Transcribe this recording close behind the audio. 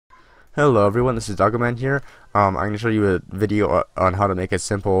Hello everyone, this is Doggoman here. I'm going to show you a video on how to make a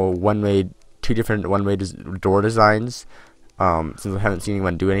simple two different one-way door designs. Since I haven't seen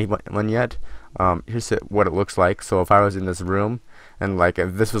anyone do one yet. Here's what it looks like. So if I was in this room, and like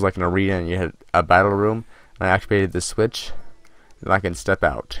if this was like an arena and you had a battle room, and I activated this switch, then I can step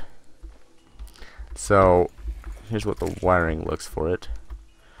out. So here's what the wiring looks for it.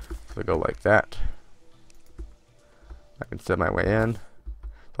 So I go like that. I can step my way in.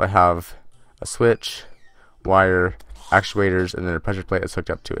 So I have a switch, wire, actuators, and then a pressure plate that's hooked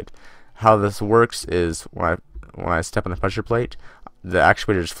up to it. How this works is when I step on the pressure plate, the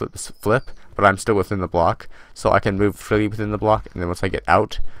actuators flip, but I'm still within the block, so I can move freely within the block, and then once I get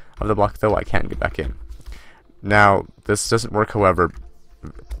out of the block, though, I can't get back in. Now, this doesn't work, however,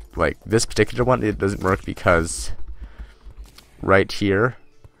 like this particular one, it doesn't work because right here,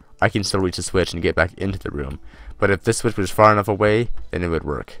 I can still reach the switch and get back into the room. But if this switch was far enough away, then it would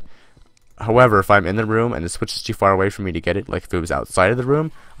work. However, if I'm in the room and the switch is too far away for me to get it, like if it was outside of the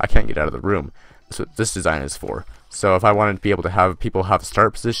room, I can't get out of the room. That's what this design is for. So if I wanted to be able to have people have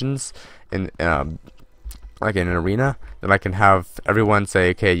start positions in like in an arena, then I can have everyone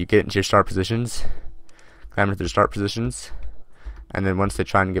say, okay, you get into your start positions, climb into their start positions, and then once they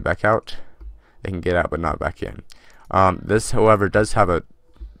try and get back out, they can get out but not back in. This, however, does have a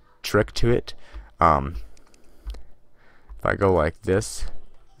trick to it. If I go like this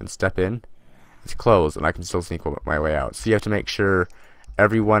and step in, it's closed and I can still sneak my way out. So you have to make sure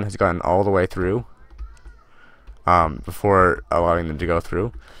everyone has gotten all the way through before allowing them to go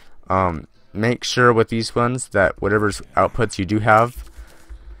through. Make sure with these ones that whatever outputs you do have,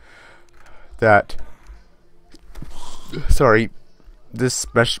 that this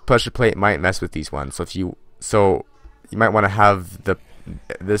pressure plate might mess with these ones. So you might want to have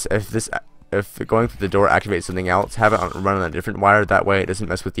if going through the door activates something else, have it run on a different wire. That way it doesn't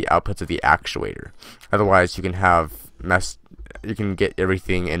mess with the outputs of the actuator. Otherwise you can get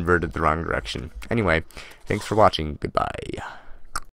everything inverted the wrong direction. Anyway, thanks for watching. Goodbye.